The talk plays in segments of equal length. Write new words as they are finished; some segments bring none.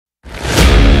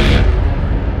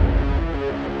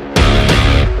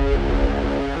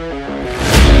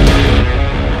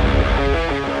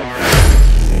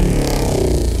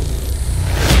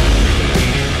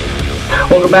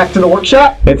Welcome back to the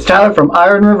workshop. It's Tyler from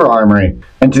Iron River Armory,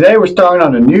 and today we're starting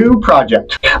on a new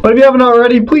project. But if you haven't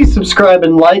already, please subscribe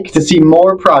and like to see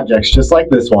more projects just like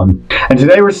this one. And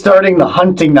today we're starting the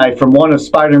hunting knife from one of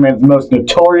Spider-Man's most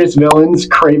notorious villains,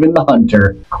 Kraven the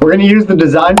Hunter. We're going to use the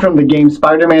design from the game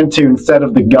Spider-Man 2 instead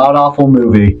of the god-awful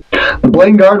movie. The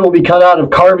blade guard will be cut out of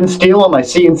carbon steel on my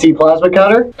CNC Plasma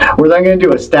Cutter. We're then going to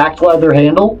do a stacked leather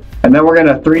handle, and then we're going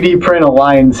to 3D print a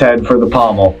lion's head for the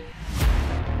pommel.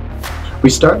 We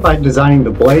start by designing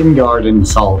the blade and guard in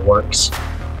Solidworks.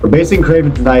 We're basing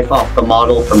Kraven's knife off the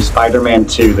model from Spider-Man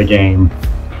 2, the game.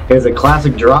 It is a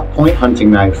classic drop point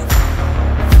hunting knife.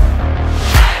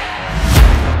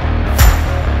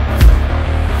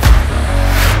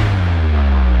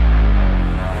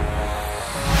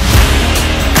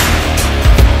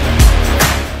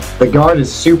 The guard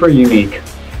is super unique.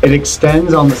 It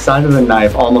extends on the side of the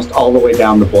knife almost all the way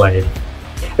down the blade.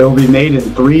 It will be made in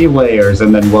 3 layers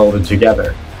and then welded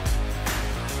together.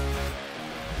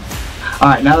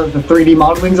 Alright, now that the 3D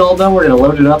modeling is all done, we're going to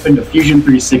load it up into Fusion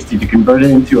 360 to convert it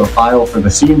into a file for the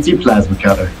CNC Plasma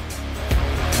Cutter.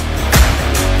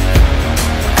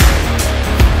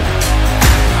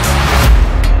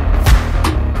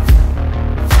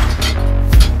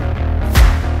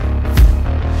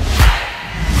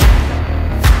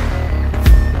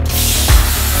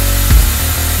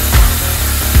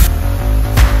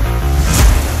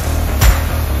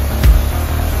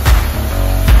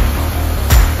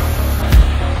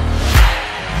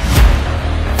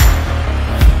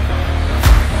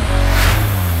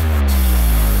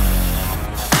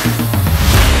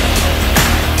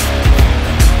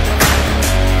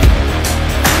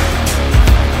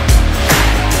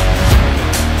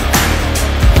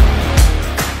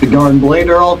 The guard and blade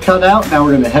are all cut out. Now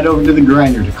we're going to head over to the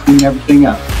grinder to clean everything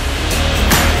up.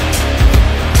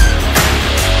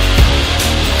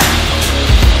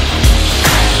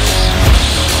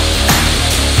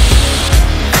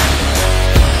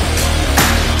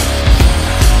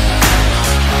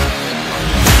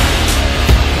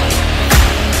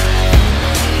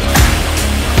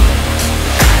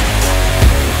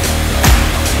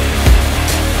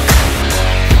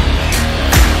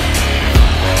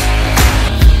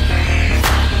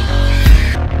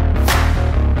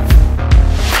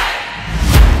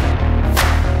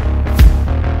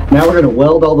 Now we're going to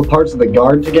weld all the parts of the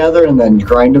guard together and then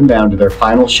grind them down to their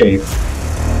final shape.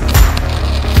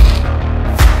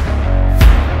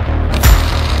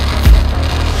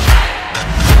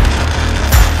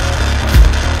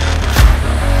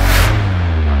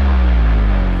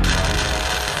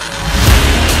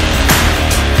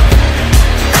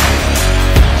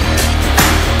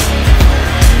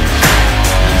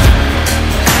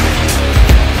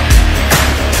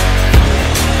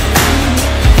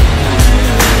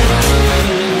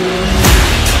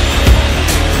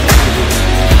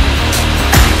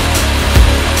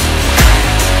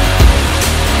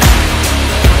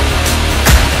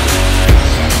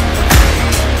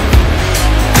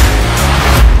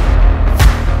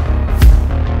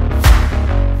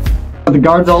 The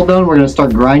guard's all done, we're going to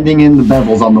start grinding in the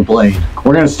bevels on the blade.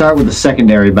 We're going to start with the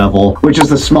secondary bevel, which is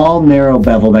the small, narrow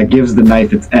bevel that gives the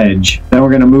knife its edge. Then we're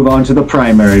going to move on to the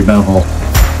primary bevel.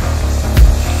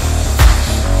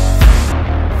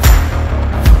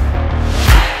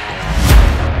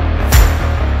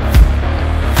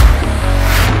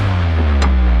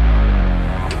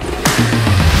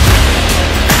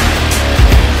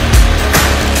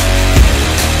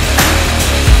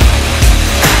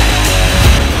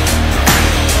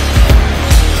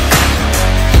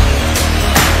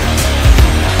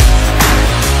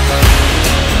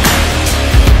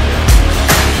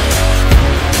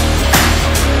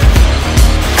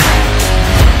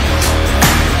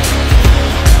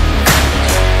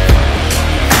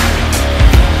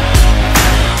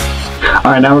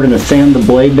 Alright, now we're going to sand the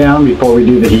blade down before we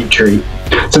do the heat treat.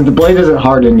 Since the blade isn't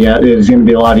hardened yet, it is going to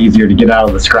be a lot easier to get out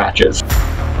of the scratches.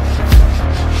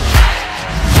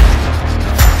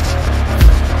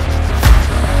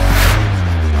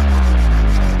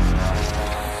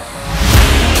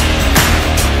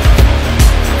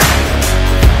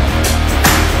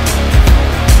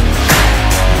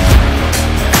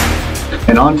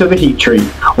 And onto the heat treat.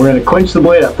 We're going to quench the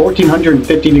blade at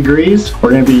 1450 degrees. We're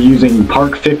going to be using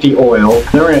Park 50 oil.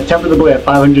 Then we're going to temper the blade at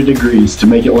 500 degrees to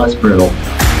make it less brittle.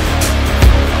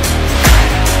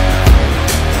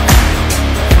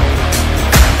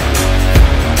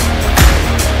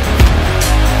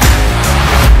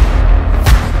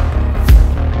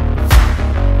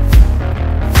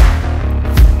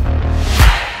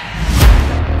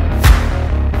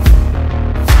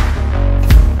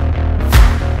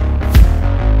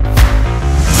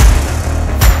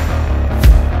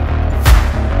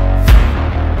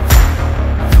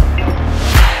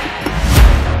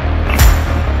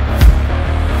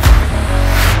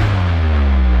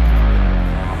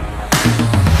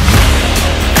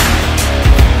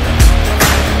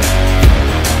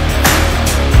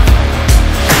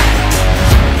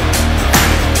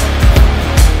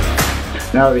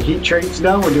 Now the heat treat's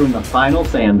done, we're doing the final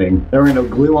sanding. Then we're going to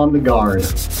glue on the guard.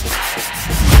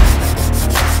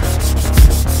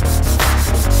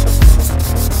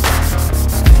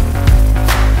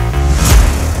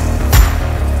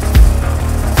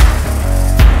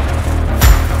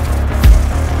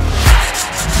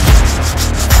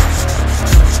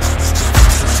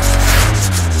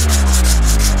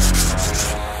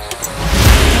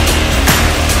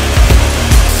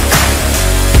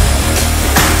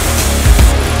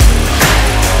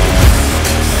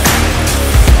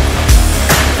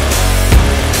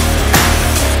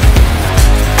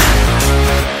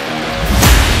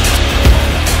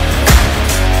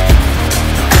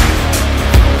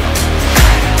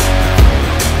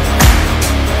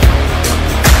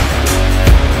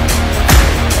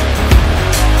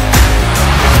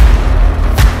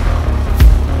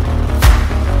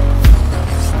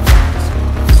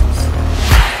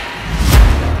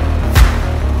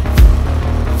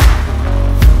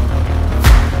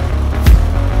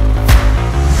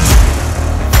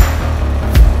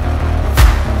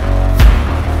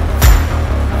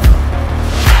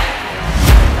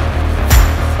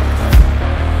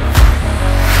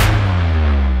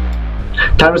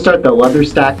 Time to start the leather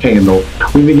stacked handle.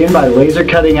 We begin by laser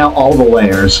cutting out all the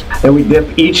layers. Then we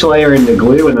dip each layer into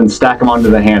glue and then stack them onto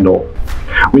the handle.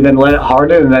 We then let it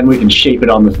harden and then we can shape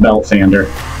it on this belt sander.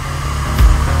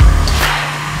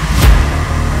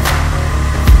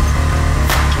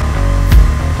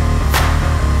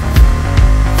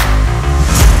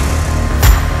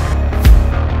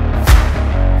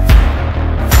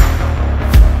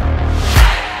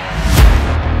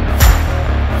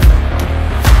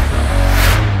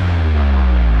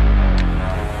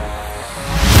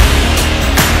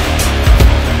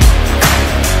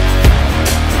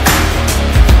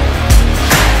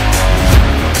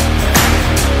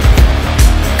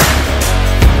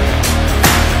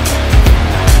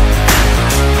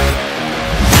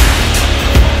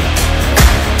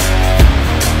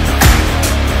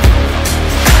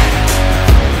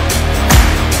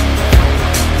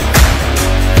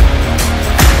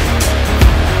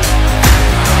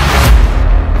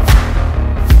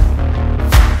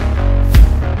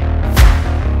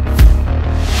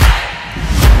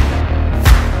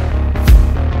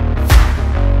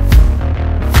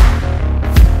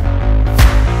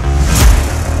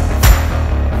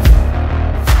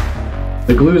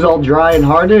 The glue's all dry and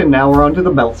hardened, and now we're onto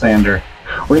the belt sander.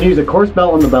 We're going to use a coarse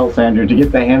belt on the belt sander to get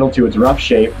the handle to its rough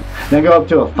shape, then go up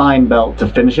to a fine belt to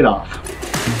finish it off.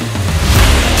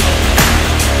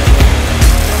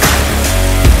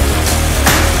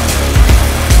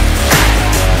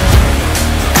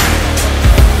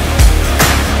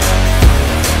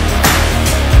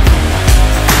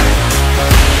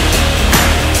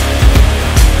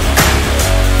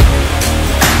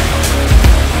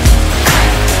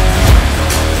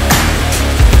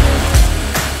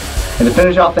 And to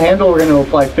finish off the handle, we're going to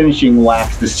apply finishing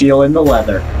wax to seal in the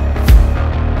leather.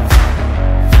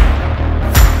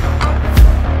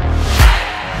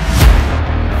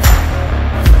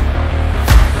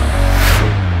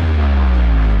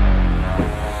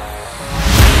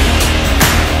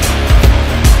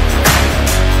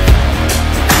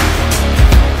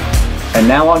 And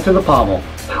now onto the pommel.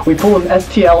 We pull an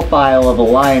STL file of a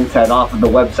lion's head off of the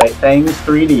website Tangs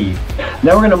 3D.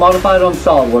 Then we're going to modify it on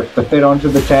Solidworks to fit onto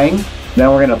the tang. Then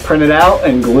we're going to print it out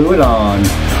and glue it on.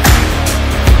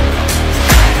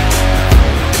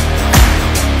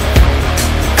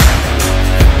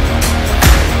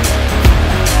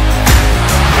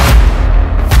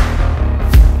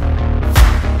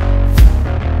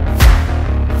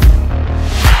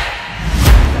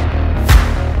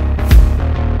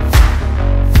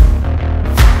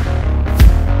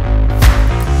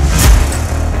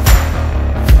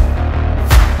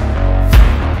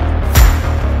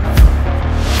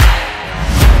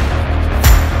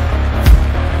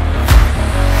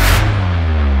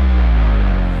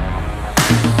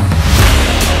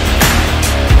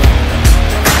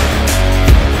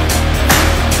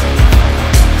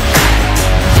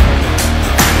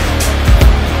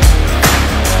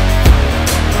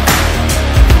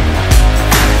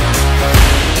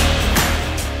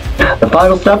 The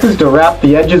final step is to wrap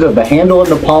the edges of the handle and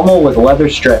the pommel with leather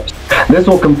strips. This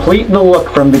will complete the look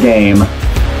from the game.